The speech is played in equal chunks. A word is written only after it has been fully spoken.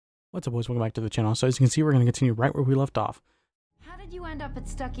What's up, boys? Welcome back to the channel. So as you can see, we're going to continue right where we left off. How did you end up at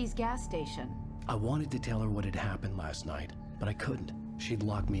Stucky's gas station? I wanted to tell her what had happened last night, but I couldn't. She'd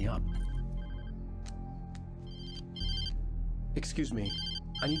lock me up. Excuse me,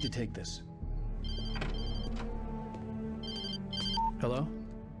 I need to take this. Hello?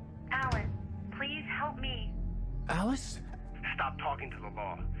 Alice, please help me. Alice? Stop talking to the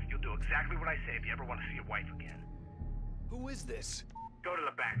law. You'll do exactly what I say if you ever want to see your wife again. Who is this? Go to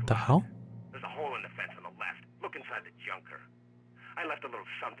the back The lot. hell? There's a hole in the fence on the left. Look inside the junker. I left a little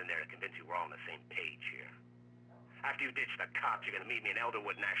something there to convince you we're all on the same page here. After you ditch the cops, you're gonna meet me in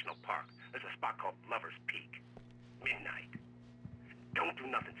Elderwood National Park. There's a spot called Lover's Peak. Midnight. Don't do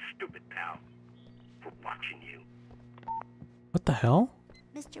nothing stupid, pal. We're watching you. What the hell?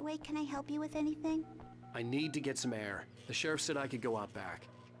 Mr. Wake, can I help you with anything? I need to get some air. The sheriff said I could go out back.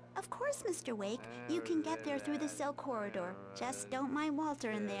 Of course, Mr. Wake. You can get there through the cell corridor. Just don't mind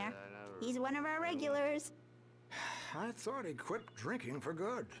Walter in there. He's one of our regulars. I thought he'd quit drinking for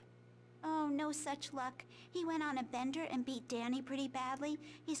good. Oh, no such luck. He went on a bender and beat Danny pretty badly.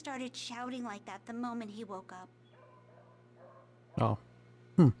 He started shouting like that the moment he woke up. Oh.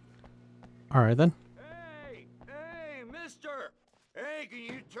 Alright then. Hey, mister! Hey, can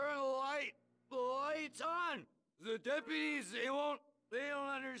you turn the lights on? The deputies, they don't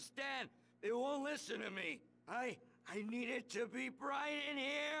understand. They won't listen to me. I need it to be bright in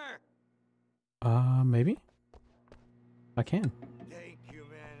here. Maybe? I can. Thank you,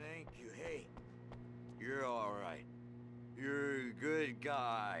 man, thank you. Hey, you're alright. You're a good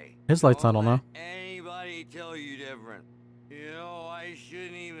guy. His light's not Don't on let though. anybody tell you different. You know, I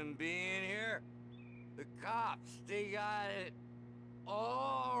shouldn't even be in here. The cops, they got it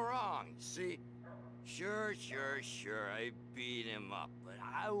all wrong. See, sure, I beat him up, but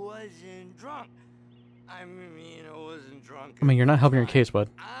I wasn't drunk. I mean, I wasn't drunk. I mean, you're not helping your at the case, bud.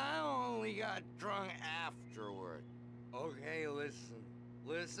 time. I only got drunk afterward. Okay, listen.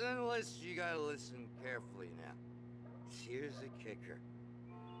 You gotta listen carefully now. Here's the kicker.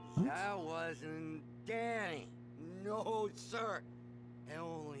 What? That wasn't Danny. No, sir. It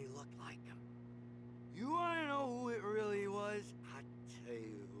only looked like him. You wanna know who it really was? I'll tell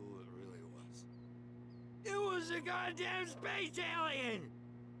you who it really was. It was a goddamn space alien!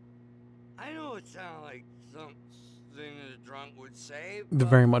 I know it sounds like something a drunk would say, but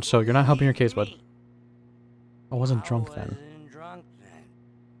Very much so. You're not helping your case, bud. believe me, I wasn't drunk I then. wasn't drunk then.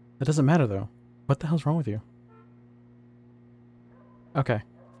 It doesn't matter though. What the hell's wrong with you? Okay.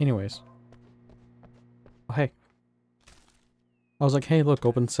 Anyways. Oh, hey. I was like, hey, look,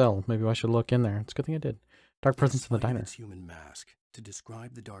 open cell. Maybe I should look in there. It's a good thing I did. Dark presence in the Despite diner. its human mask, to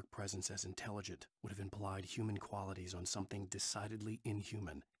describe the dark presence as intelligent would have implied human qualities on something decidedly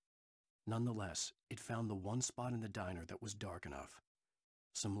inhuman. Nonetheless, it found the one spot in the diner that was dark enough.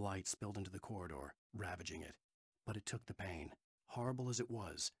 Some light spilled into the corridor, ravaging it. But it took the pain. Horrible as it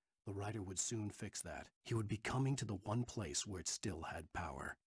was, the writer would soon fix that. He would be coming to the one place where it still had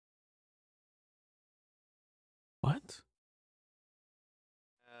power. What?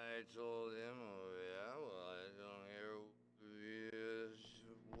 I told him, oh yeah, well, I don't hear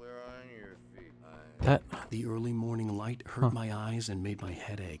where on your feet. That... The early morning light hurt my eyes and made my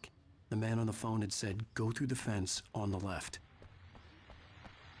head ache. The man on the phone had said, go through the fence on the left.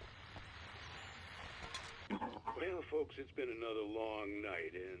 Well, folks, it's been another long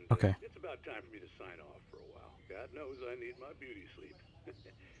night, and Okay. it's about time for me to sign off for a while. God knows I need my beauty sleep.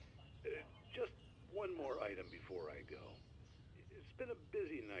 Just one more item before I go. It's been a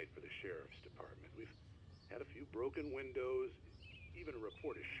busy night for the sheriff's department. We've had a few broken windows, even a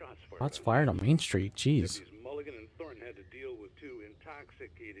report of shots fired. Shots fired on Main Street. Jeez. Deputies Mulligan and Thornton had to deal with two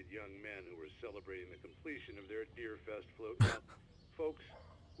intoxicated young men who were celebrating the completion of their Deerfest float. Now, folks,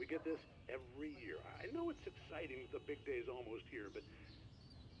 we get this every year. I know it's exciting, the big day's almost here, but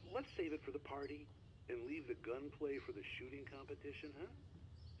let's save it for the party and leave the gunplay for the shooting competition, huh?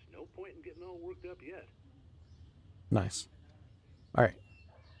 There's no point in getting all worked up yet. Nice. Alright.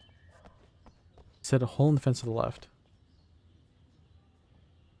 Said a hole in the fence to the left.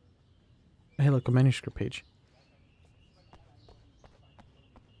 Hey, look, a manuscript page.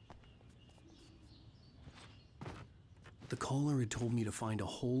 The caller had told me to find a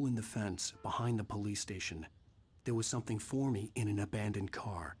hole in the fence behind the police station. There was something for me in an abandoned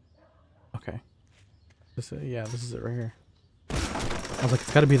car. Okay. This yeah, this is it right here. I was like,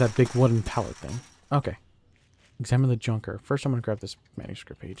 it's gotta be that big wooden pallet thing. Okay. Examine the junker. First, I'm gonna grab this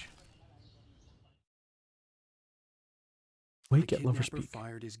manuscript page. Wake The at Lover's kidnapper Peak.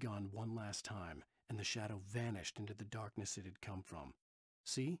 fired his gun one last time, and the shadow vanished into the darkness it had come from.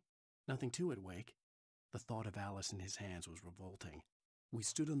 See? Nothing to it, Wake. The thought of Alice in his hands was revolting. We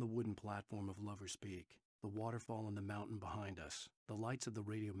stood on the wooden platform of Lover's Peak, the waterfall on the mountain behind us, the lights of the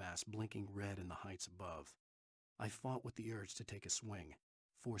radio mast blinking red in the heights above. I fought with the urge to take a swing,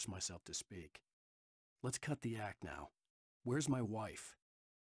 force myself to speak. Let's cut the act now. Where's my wife?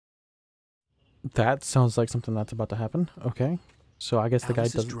 That sounds like something that's about to happen. Okay. So I guess the guy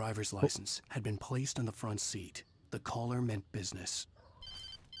Alice's doesn't... driver's license had been placed on the front seat. The caller meant business.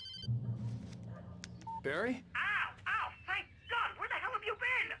 Barry? Ow! Ow! Thank God! Where the hell have you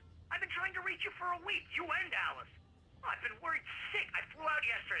been? I've been trying to reach you for a week, you and Alice. I've been worried sick. I flew out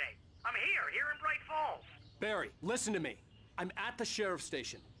yesterday. I'm here in Bright Falls. Barry, listen to me. I'm at the sheriff's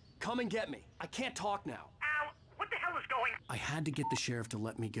station. Come and get me. I can't talk now. Al, what the hell is going on? I had to get the sheriff to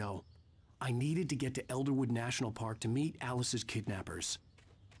let me go. I needed to get to Elderwood National Park to meet Alice's kidnappers.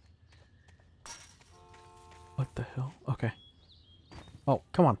 What the hell? Okay. Oh,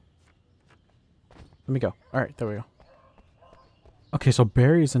 come on. Let me go. Alright, there we go. Okay, so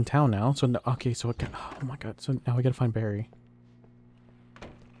Barry's in town now. So, okay, so... oh my god. So now we gotta find Barry.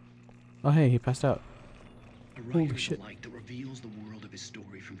 Oh, hey, he passed out. A Holy writer's shit. light that reveals the world of his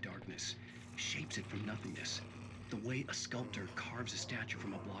story from darkness, shapes it from nothingness. The way a sculptor carves a statue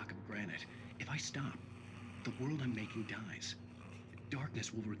from a block of granite. If I stop, the world I'm making dies.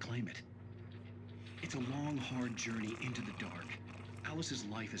 Darkness will reclaim it. It's a long, hard journey into the dark. Alice's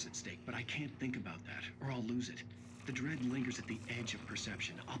life is at stake, but I can't think about that, or I'll lose it. The dread lingers at the edge of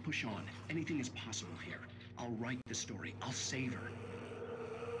perception. I'll push on. Anything is possible here. I'll write the story. I'll save her.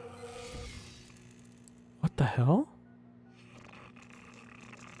 What the hell?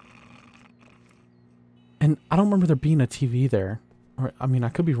 And I don't remember there being a TV there. Or I mean, I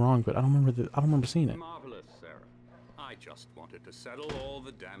could be wrong, but I don't remember seeing it. Marvelous, Sarah. I just wanted to settle all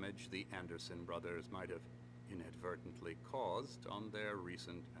the damage the Anderson brothers might have inadvertently caused on their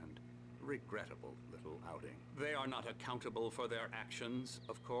recent and regrettable little outing. They are not accountable for their actions,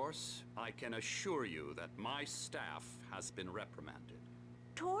 of course. I can assure you that my staff has been reprimanded.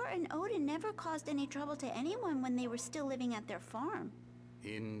 Tor and Odin never caused any trouble to anyone when they were still living at their farm.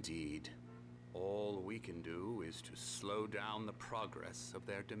 Indeed. All we can do is to slow down the progress of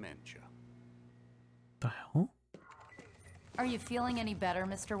their dementia. The hell? Are you feeling any better,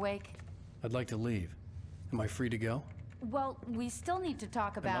 Mr. Wake? I'd like to leave. Am I free to go? Well, we still need to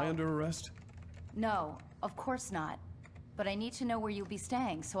talk about... Am I under arrest? No, of course not. But I need to know where you'll be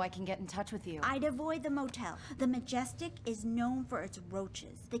staying so I can get in touch with you. I'd avoid the motel. The Majestic is known for its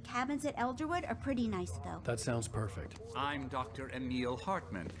roaches. The cabins at Elderwood are pretty nice, though. That sounds perfect. I'm Dr. Emil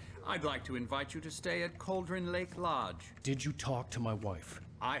Hartman. I'd like to invite you to stay at Cauldron Lake Lodge. Did you talk to my wife?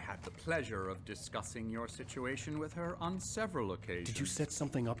 I had the pleasure of discussing your situation with her on several occasions. Did you set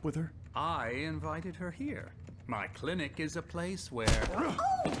something up with her? I invited her here. My clinic is a place where... Oh,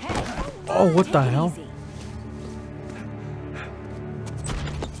 hey! Oh, what the hell?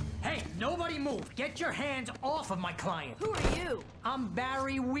 Hey, nobody move! Get your hands off of my client! Who are you? I'm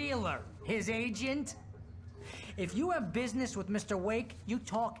Barry Wheeler, his agent. If you have business with Mr. Wake, you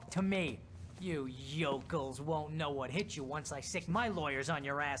talk to me. You yokels won't know what hit you once I sick my lawyers on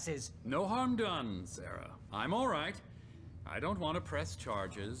your asses. No harm done, Sarah. I'm all right. I don't want to press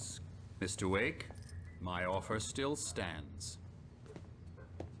charges. Mr. Wake, my offer still stands.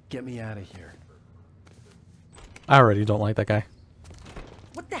 Get me out of here. I already don't like that guy.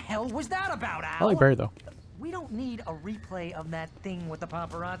 What the hell was that about, Al? I like Barry, though. We don't need a replay of that thing with the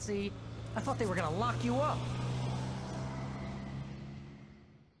paparazzi. I thought they were gonna lock you up.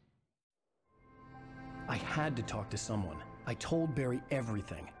 I had to talk to someone. I told Barry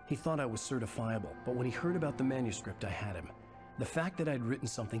everything. He thought I was certifiable, but when he heard about the manuscript, I had him. The fact that I'd written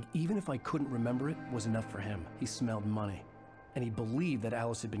something, even if I couldn't remember it, was enough for him. He smelled money. And he believed that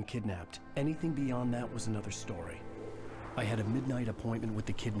Alice had been kidnapped. Anything beyond that was another story. I had a midnight appointment with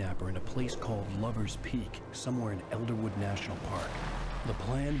the kidnapper in a place called Lover's Peak, somewhere in Elderwood National Park. The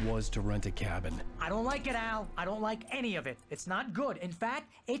plan was to rent a cabin. I don't like it, Al. I don't like any of it. It's not good. In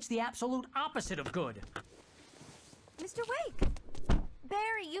fact, it's the absolute opposite of good. Mr. Wake!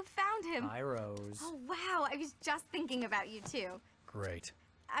 Barry, you found him! Hi, Rose. Oh, wow. I was just thinking about you, too. Great.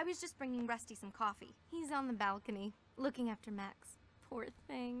 I was just bringing Rusty some coffee. He's on the balcony, looking after Max. Poor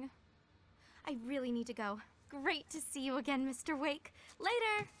thing. I really need to go. Great to see you again, Mr. Wake.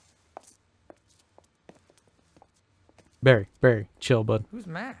 Later! Barry, chill, bud. Who's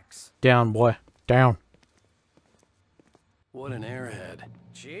Max? Down, boy. Down. What an airhead.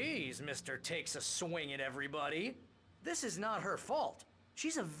 Jeez, Mr. Takes a swing at everybody. This is not her fault.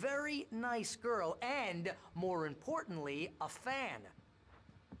 She's a very nice girl and, more importantly, a fan.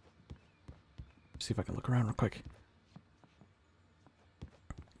 See if I can look around real quick.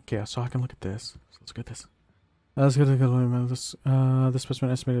 Okay, so I can look at this. So let's get this. Let's go to this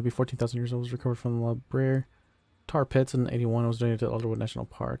specimen estimated to be 14,000 years old was recovered from the La Brea tar pits in 81. It was donated to Elderwood National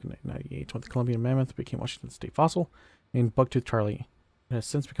Park in 1998 when the Columbian mammoth became Washington State fossil, named Bucktooth Charlie. It has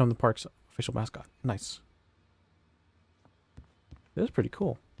since become the park's official mascot. Nice. This is pretty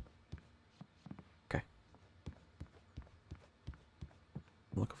cool. Okay.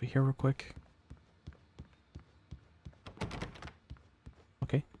 Look over here real quick.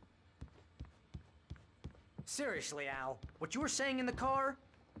 Okay. Seriously, Al, what you were saying in the car?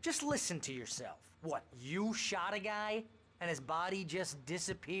 Just listen to yourself. What, you shot a guy and his body just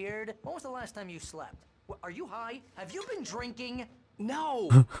disappeared? When was the last time you slept? What, are you high? Have you been drinking? No!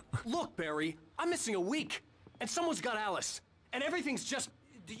 Look, Barry, I'm missing a week, and someone's got Alice, and everything's just...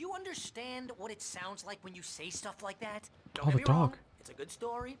 Do you understand what it sounds like when you say stuff like that? Don't Oh, get the me dog. wrong, it's a good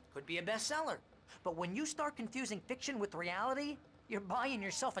story, could be a bestseller. But when you start confusing fiction with reality, you're buying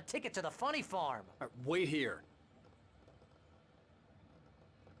yourself a ticket to the funny farm. Wait here.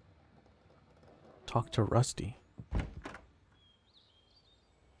 Talk to Rusty.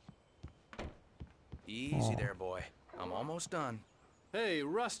 Easy there, boy. I'm almost done. Hey,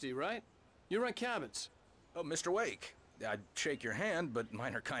 Rusty, right? You rent cabins. Oh, Mr. Wake. I'd shake your hand, but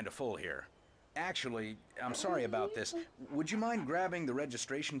mine are kind of full here. Actually, I'm sorry about this. Would you mind grabbing the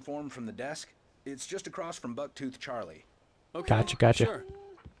registration form from the desk? It's just across from Bucktooth Charlie. Okay, Gotcha. Sure.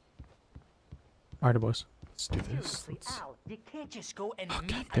 Alright, boys. Let's do this. Seriously, Al, you can't just go and Oh,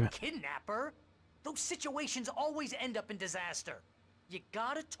 meet damn a it. kidnapper. Those situations always end up in disaster. You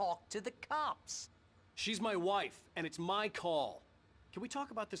gotta talk to the cops. She's my wife, and it's my call. Can we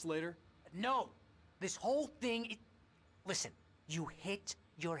talk about this later? No, this whole thing. Listen, you hit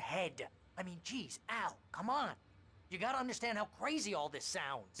your head. I mean, geez, Al, come on. You gotta understand how crazy all this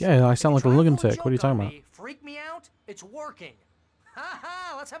sounds. Yeah, I sound like a Try to lunatic. joke What are you talking on about? me, freak me out? It's working. Ha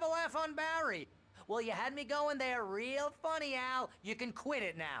ha! Let's have a laugh on Barry. Well, you had me going there real funny, Al. You can quit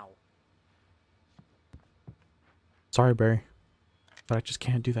it now. Sorry, Barry. But I just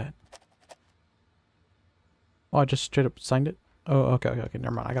can't do that. Oh, I just straight up signed it? Oh, okay.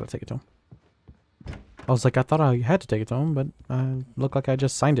 Never mind. I gotta take it to him. I was like, I thought I had to take it to him, but looked like I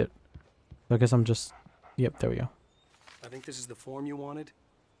just signed it. So I guess I'm just... Yep, there we go. I think this is the form you wanted.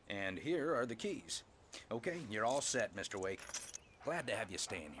 And here are the keys. Okay, you're all set, Mr. Wake. Glad to have you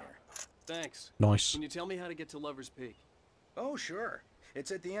staying here. Thanks. Nice. Can you tell me how to get to Lover's Peak? Oh, sure.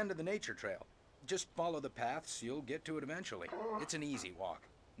 It's at the end of the nature trail. Just follow the paths, you'll get to it eventually. It's an easy walk.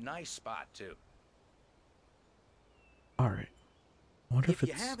 Nice spot, too. Alright. I wonder if If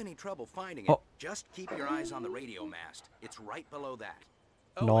you it's... have any trouble finding it, just keep your eyes on the radio mast. It's right below that.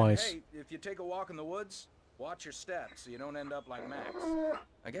 Oh, Nice. and hey, if you take a walk in the woods, watch your steps so you don't end up like Max.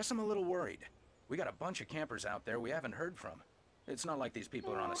 I guess I'm a little worried. We got a bunch of campers out there we haven't heard from. It's not like these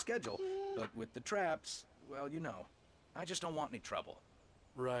people are on a schedule, but with the traps, well, you know. I just don't want any trouble.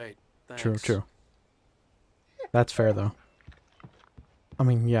 Right. Thanks. True. That's fair, though. I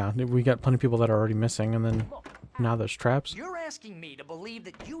mean, yeah, we got plenty of people that are already missing, and then now there's traps. You're asking me to believe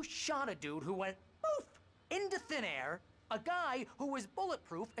that you shot a dude who went poof into thin air, a guy who was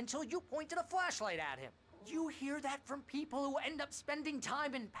bulletproof until you pointed a flashlight at him. You hear that from people who end up spending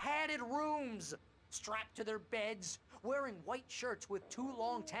time in padded rooms, strapped to their beds, wearing white shirts with too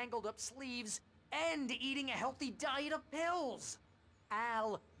long tangled up sleeves, and eating a healthy diet of pills.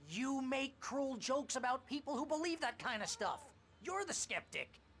 Al, you make cruel jokes about people who believe that kind of stuff. You're the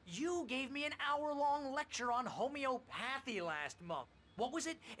skeptic. You gave me an hour-long lecture on homeopathy last month. What was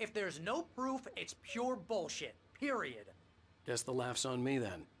it? If there's no proof, it's pure bullshit. Period. Guess the laugh's on me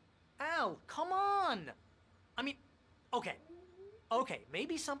then. Al, come on! I mean, okay,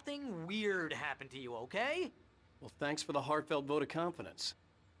 maybe something weird happened to you, okay? Well, thanks for the heartfelt vote of confidence.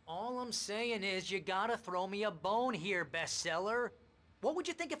 All I'm saying is you gotta throw me a bone here, bestseller. What would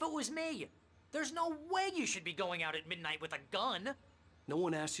you think if it was me? There's no way you should be going out at midnight with a gun. No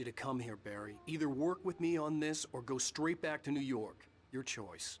one asked you to come here, Barry. Either work with me on this or go straight back to New York. Your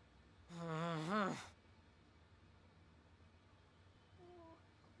choice.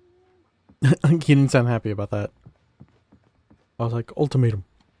 He didn't sound happy about that. I was like, ultimatum.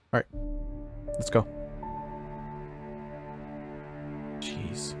 Alright. Let's go.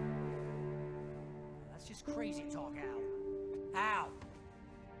 Jeez. That's just crazy talk, Al.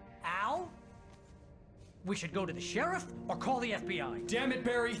 Al? We should go to the sheriff or call the FBI. Damn it,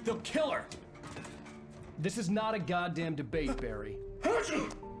 Barry, they'll kill her! This is not a goddamn debate, Barry.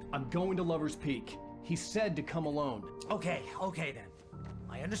 I'm going to Lover's Peak. He said to come alone. Okay then.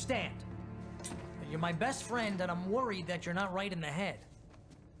 I understand. You're my best friend and I'm worried that you're not right in the head.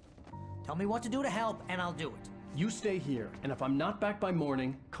 Tell me what to do to help and I'll do it. You stay here, and if I'm not back by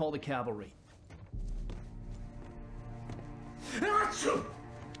morning, call the cavalry.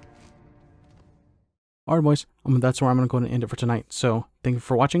 Alright, boys, that's where I'm going to go ahead and end it for tonight. So, thank you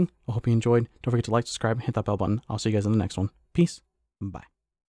for watching. I hope you enjoyed. Don't forget to like, subscribe, and hit that bell button. I'll see you guys in the next one. Peace. Bye.